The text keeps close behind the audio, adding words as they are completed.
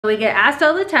We get asked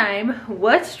all the time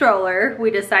what stroller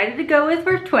we decided to go with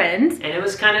for twins. And it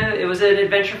was an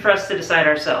adventure for us to decide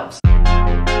ourselves.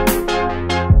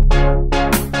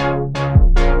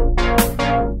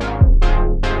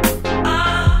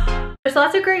 There's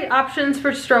lots of great options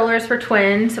for strollers for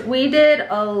twins. We did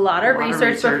a lot of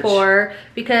research before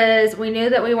because we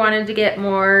knew that we wanted to get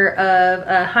more of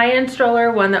a high-end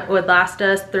stroller, one that would last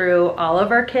us through all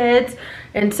of our kids.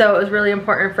 And so it was really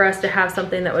important for us to have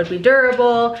something that would be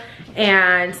durable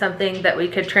and something that we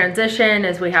could transition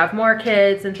as we have more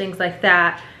kids and things like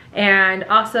that. And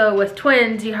also with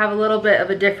twins, you have a little bit of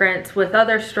a difference with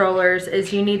other strollers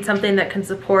is you need something that can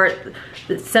support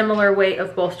the similar weight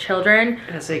of both children.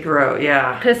 As they grow,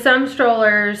 yeah. Because some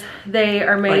strollers, they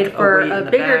are made like for a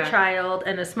bigger child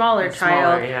and a smaller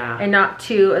child, and not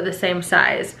two of the same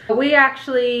size. We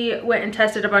actually went and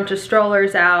tested a bunch of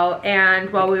strollers out,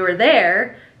 and while we were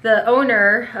there, the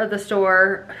owner of the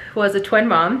store was a twin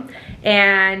mom,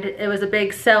 and it was a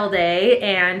big sale day,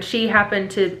 and she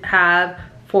happened to have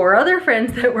 4 other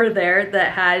friends that were there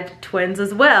that had twins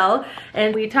as well.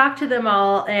 And we talked to them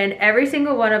all, and every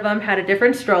single one of them had a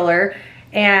different stroller.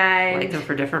 And like them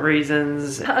for different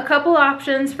reasons. A couple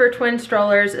options for twin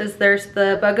strollers is there's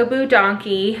the Bugaboo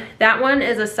Donkey. That one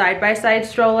is a side-by-side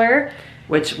stroller.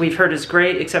 Which we've heard is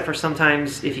great, except for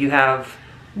sometimes if you have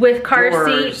with car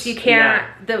seats, you can't,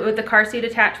 with the car seat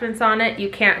attachments on it, you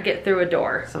can't get through a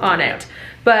door on it.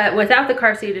 But without the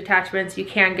car seat attachments, you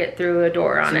can get through a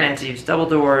door on it. So you have to use double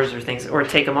doors or things, or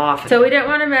take them off. So we didn't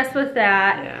want to mess with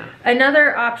that. Yeah.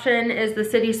 Another option is the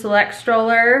City Select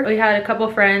stroller. We had a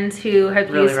couple friends who had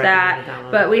used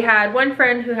that, but we had one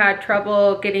friend who had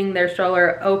trouble getting their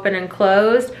stroller open and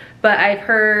closed, but I've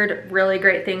heard really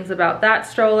great things about that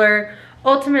stroller.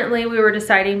 Ultimately, we were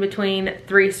deciding between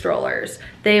 3 strollers.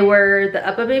 They were the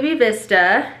UPPAbaby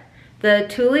Vista, the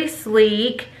Thule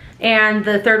Sleek, and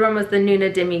the third one was the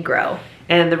Nuna Demi Grow.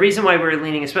 And the reason why we're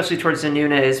leaning especially towards the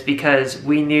Nuna is because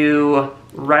we knew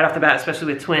right off the bat,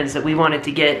 especially with twins, that we wanted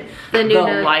to get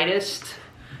the lightest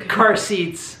car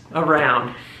seats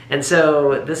around. And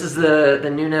so this is the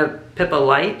Nuna Pippa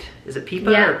Light. Is it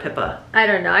Pippa or Pippa? I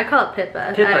don't know. I call it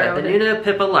Pippa. Pippa, the Nuna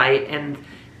Pippa Light. And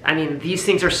I mean, these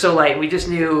things are so light. We just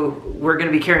knew we're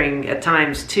going to be carrying at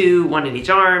times 2, 1 in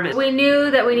each arm. We knew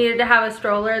that we needed to have a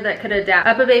stroller that could adapt.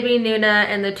 UPPAbaby, Nuna,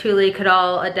 and the Thule could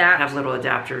all adapt. Have little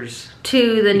adapters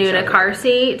to the Nuna car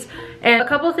seats. And a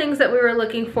couple things that we were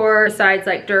looking for besides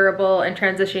like durable and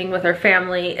transitioning with our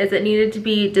family is it needed to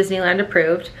be Disneyland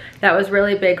approved. That was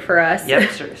really big for us.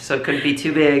 Yep, so it couldn't be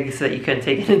too big so that you couldn't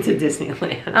take it into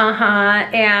Disneyland.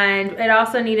 And it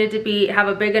also needed to have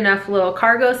a big enough little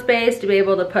cargo space to be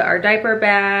able to put our diaper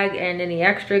bag and any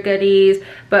extra goodies.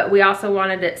 But we also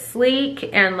wanted it sleek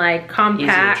and like compact.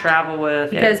 Easy to travel with.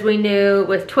 Because we knew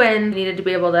with twins, we needed to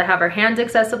be able to have our hands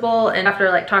accessible. And after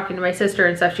like talking to my sister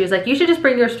and stuff, she was like, you should just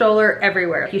bring your stroller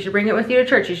everywhere. You should bring it with you to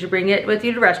church. You should bring it with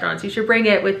you to restaurants. You should bring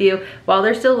it with you while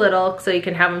they're still little so you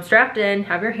can have them strapped in,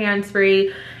 have your hands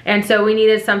free. And so we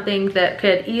needed something that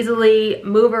could easily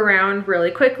move around really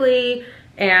quickly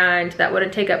and that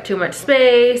wouldn't take up too much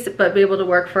space, but be able to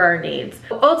work for our needs.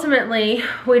 Ultimately,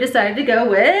 we decided to go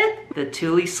with the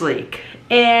Thule Sleek.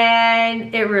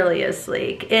 And it really is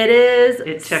sleek. It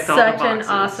is such an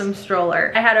awesome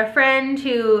stroller. I had a friend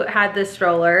who had this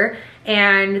stroller,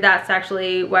 and that's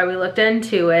actually why we looked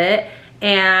into it,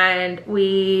 and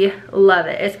we love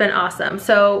it. It's been awesome.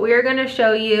 So we are gonna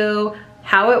show you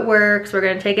how it works. We're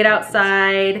gonna take it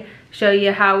outside, show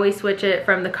you how we switch it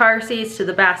from the car seats to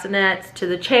the bassinets to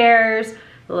the chairs,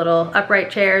 the little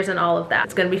upright chairs and all of that.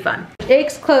 It's gonna be fun.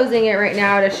 Jake's closing it right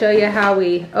now to show you how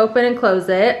we open and close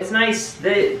it. It's nice,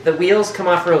 the wheels come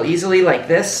off real easily like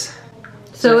this.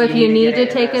 So if you need to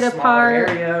take it apart.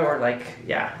 Area or like,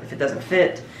 if it doesn't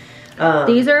fit.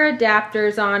 These are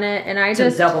adapters on it, and I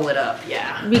just double it up,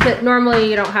 because normally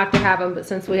you don't have to have them, but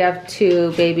since we have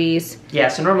 2 babies. Yeah,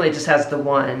 so normally it just has the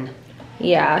one.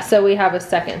 Yeah, so we have a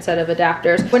second set of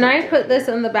adapters. When I put this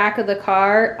in the back of the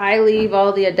car, I leave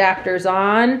all the adapters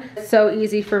on. It's so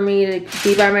easy for me to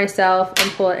be by myself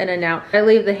and pull it in and out. I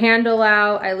leave the handle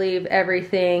out, I leave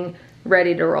everything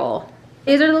ready to roll.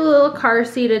 These are the little car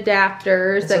seat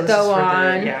adapters that go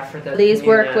on. These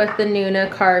work with the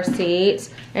Nuna car seats,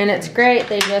 and it's great.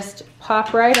 They just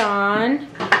pop right on.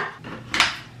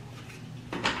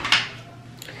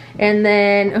 And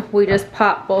then we just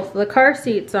pop both of the car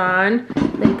seats on.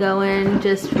 They go in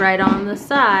just right on the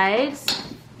sides.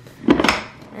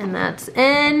 And that's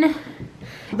in.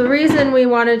 The reason we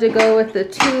wanted to go with the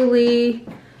Thule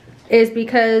is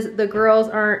because the girls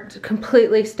aren't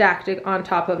completely stacked on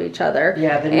top of each other.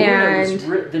 Yeah, the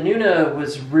Nuna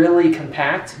was really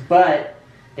compact, but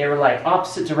they were like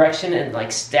opposite direction and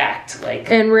like stacked,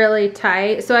 like. And really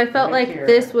tight. So I felt like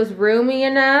this was roomy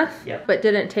enough, but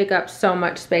didn't take up so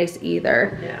much space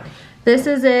either. Yeah. This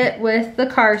is it with the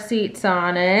car seats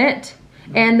on it.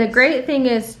 And the great thing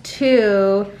is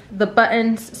too, the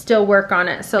buttons still work on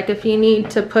it. So like if you need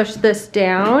to push this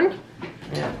down,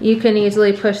 you can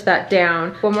easily push that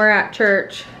down. When we're at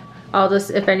church, I'll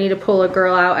just, if I need to pull a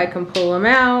girl out, I can pull them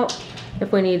out.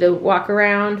 If we need to walk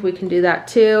around, we can do that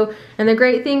too. And the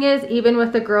great thing is, even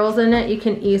with the girls in it, you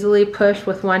can easily push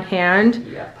with one hand.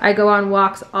 I go on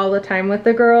walks all the time with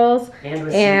the girls.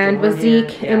 And with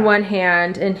Zeke in one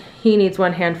hand, and he needs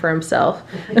one hand for himself.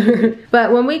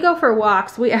 But when we go for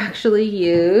walks, we actually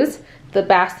use the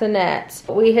bassinets.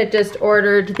 We had just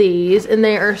ordered these, and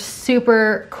they are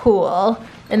super cool.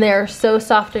 And they are so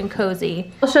soft and cozy.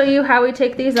 I'll show you how we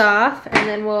take these off, and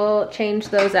then we'll change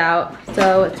those out.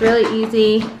 So it's really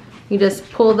easy. You just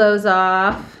pull those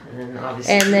off,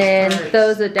 and then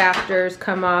those adapters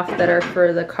come off that are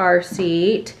for the car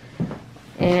seat.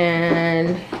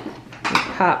 And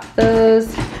pop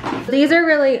those. These are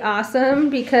really awesome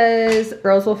because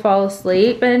girls will fall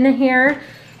asleep in here.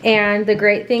 And the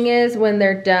great thing is when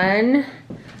they're done,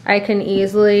 I can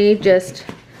easily just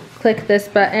click this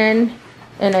button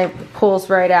and it pulls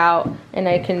right out, and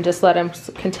I can just let them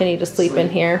continue to sleep in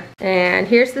here. And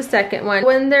here's the second one.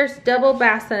 When there's double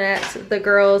bassinets, the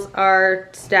girls are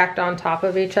stacked on top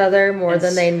of each other more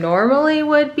than they normally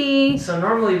would be. So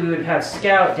normally we would have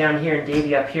Scout down here and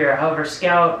Davey up here. However,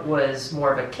 Scout was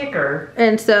more of a kicker.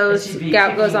 And so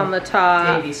Scout goes on the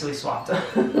top. Davey, so we swapped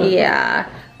them. Yeah.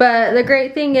 But the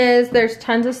great thing is there's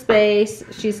tons of space.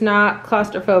 She's not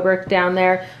claustrophobic down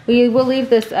there. We will leave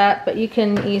this up, but you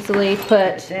can easily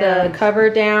put the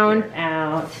cover down.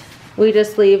 Out. We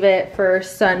just leave it for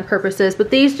sun purposes.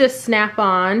 But these just snap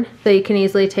on, so you can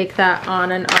easily take that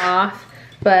on and off.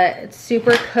 But it's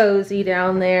super cozy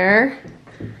down there.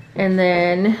 And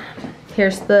then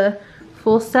here's the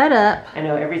full setup. I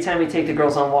know every time we take the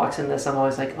girls on walks in this, I'm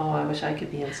always like, oh, I wish I could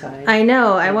be inside. I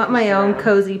know, I want my own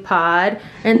cozy pod.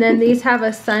 And then these have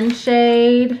a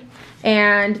sunshade,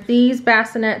 and these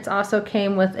bassinets also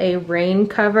came with a rain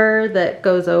cover that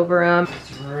goes over them.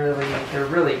 They're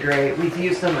really great. We've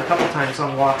used them a couple times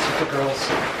on walks with the girls.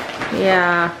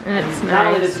 Yeah, and it's nice. Not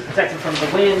only does it protect them from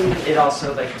the wind, it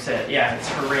also, like you said, yeah, it's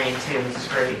for rain too, which is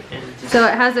great. And so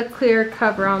it has a clear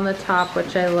cover on the top,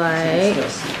 which I like.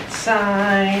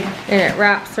 Side. And it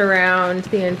wraps around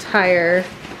the entire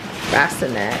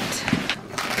bassinet.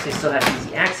 So you still have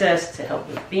easy access to help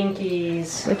with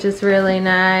binkies. Which is really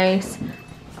nice.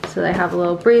 So they have a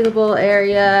little breathable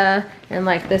area, and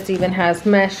like this even has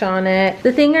mesh on it.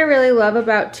 The thing I really love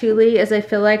about Thule is I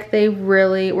feel like they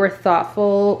really were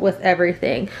thoughtful with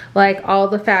everything. Like all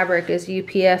the fabric is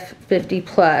UPF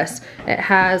 50+. It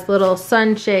has little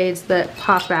sunshades that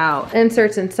pop out.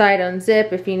 Inserts inside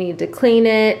unzip if you need to clean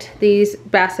it. These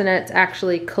bassinets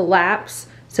actually collapse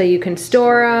so you can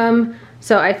store them.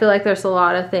 So I feel like there's a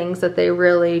lot of things that they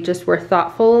really just were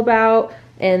thoughtful about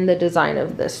in the design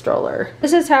of this stroller.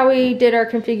 This is how we did our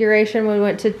configuration when we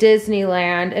went to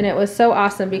Disneyland, and it was so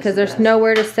awesome because there's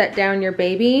nowhere to set down your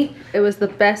baby. It was the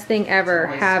best thing ever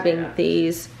having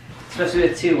these. Especially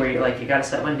with two where you're like, you gotta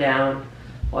set one down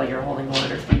while you're holding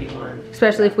one or feeding one.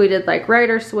 Especially if we did like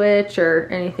rider switch or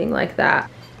anything like that.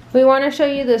 We want to show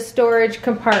you the storage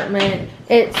compartment.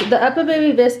 The Upper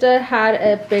Baby Vista had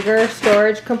a bigger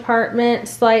storage compartment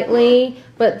slightly,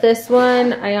 but this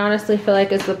one I honestly feel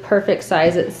like is the perfect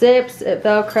size. It zips, it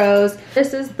velcros.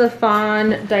 This is the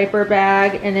fawn diaper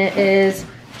bag, and it is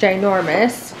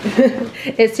ginormous.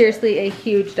 It's seriously a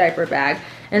huge diaper bag.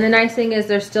 And the nice thing is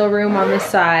there's still room on the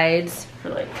sides for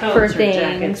like coats or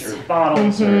jackets or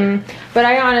bottles. But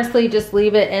I honestly just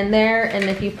leave it in there, and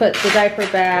if you put the diaper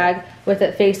bag with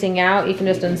it facing out, you can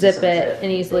just unzip it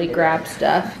and easily grab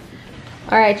stuff.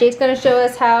 All right, Jake's gonna show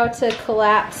us how to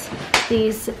collapse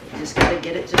these. Just gotta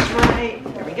get it just right.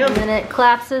 There we go. And then it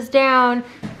collapses down.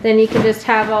 Then you can just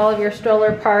have all of your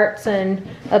stroller parts and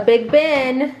a big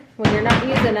bin when you're not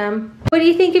using them. What do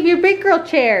you think of your big girl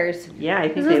chairs? Yeah, I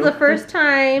think this is the first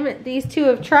time these two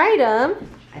have tried them.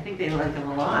 I think they like them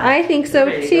a lot. I think so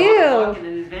too. Go walk in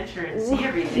an adventure and see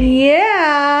everything.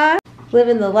 Yeah.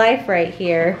 Living the life right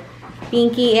here.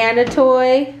 Binky and a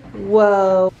toy.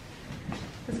 Whoa.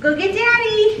 Let's go get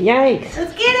Daddy. Yikes.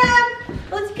 Let's get him.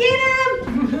 Let's get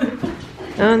him.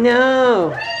 Oh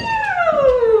no.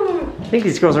 I think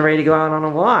these girls are ready to go out on a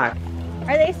walk.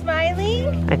 Are they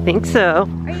smiling? I think so.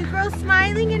 Are you girls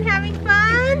smiling and having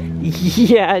fun?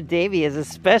 Yeah, Davey is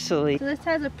especially. So this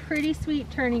has a pretty sweet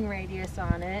turning radius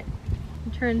on it.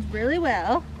 It turns really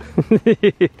well. Is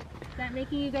that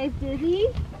making you guys dizzy?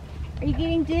 Are you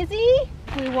getting dizzy?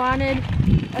 We wanted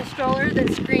a stroller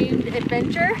that screamed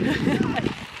adventure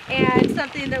and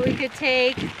something that we could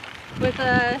take with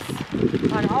us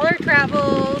on all our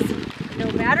travels,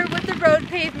 no matter what the road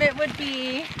pavement would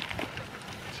be.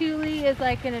 Thule is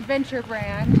like an adventure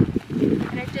brand,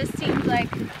 and it just seems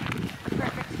like a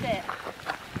perfect fit.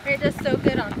 It does so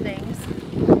good on things.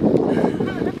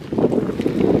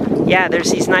 Yeah,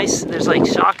 there's these nice, there's like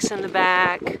shocks in the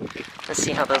back. Let's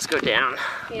see how those go down.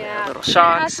 Yeah, little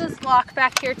shocks. It has this lock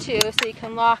back here too, so you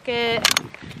can lock it,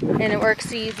 and it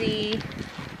works easy.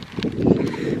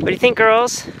 What do you think,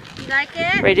 girls? You like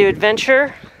it? Ready to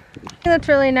adventure? What's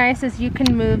really nice is you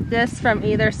can move this from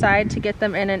either side to get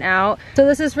them in and out. So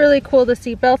this is really cool. The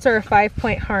seat belts are a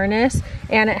 5-point harness,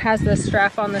 and it has this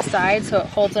strap on the side, so it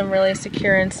holds them really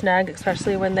secure and snug,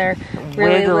 especially when they're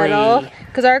really little.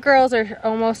 Because our girls are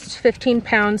almost 15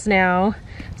 pounds now,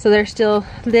 so they're still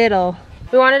little.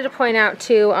 We wanted to point out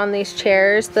too on these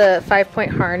chairs, the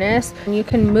 5-point harness, and you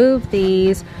can move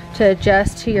these to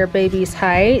adjust to your baby's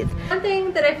height. One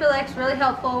thing that I feel like is really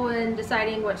helpful when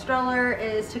deciding what stroller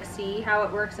is to see how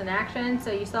it works in action.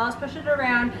 So you saw us push it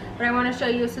around, but I want to show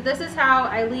you. So this is how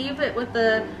I leave it with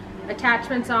the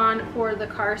attachments on for the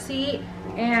car seat,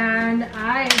 and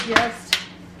I just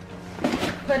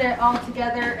put it all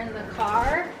together in the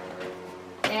car.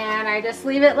 And I just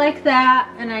leave it like that,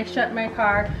 and I shut my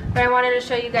car. But I wanted to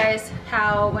show you guys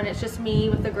how, when it's just me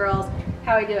with the girls,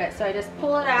 how I do it. So I just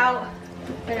pull it out,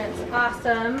 and it's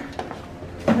awesome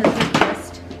because it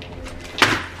just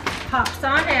pops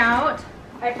on out.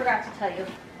 I forgot to tell you,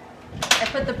 I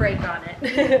put the brake on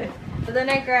it. So then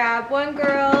I grab one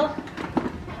girl,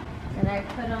 and I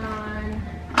put on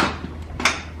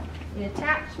the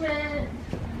attachment.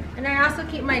 And I also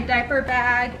keep my diaper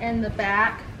bag in the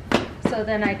back, so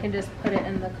then I can just put it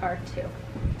in the car too.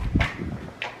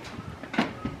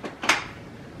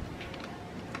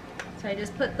 So I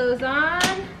just put those on,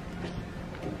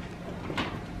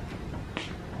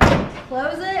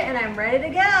 close it, and I'm ready to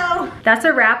go. That's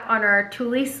a wrap on our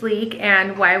Thule Sleek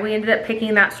and why we ended up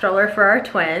picking that stroller for our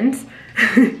twins.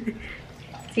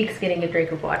 Zeke's getting a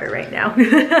drink of water right now.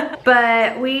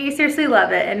 But we seriously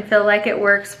love it and feel like it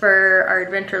works for our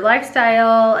adventure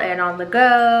lifestyle and on the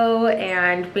go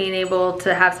and being able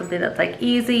to have something that's like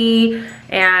easy,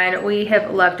 and we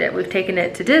have loved it. We've taken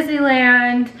it to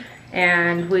Disneyland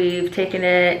and we've taken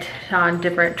it on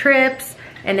different trips,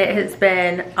 and it has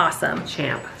been awesome.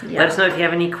 Champ. Yeah. Let us know if you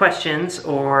have any questions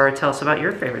or tell us about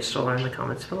your favorite stroller in the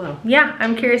comments below. Yeah,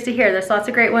 I'm curious to hear. There's lots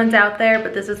of great ones out there,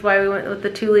 but this is why we went with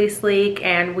the Thule Sleek,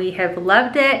 and we have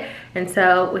loved it, and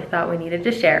so we thought we needed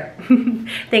to share.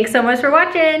 Thanks so much for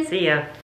watching. See ya.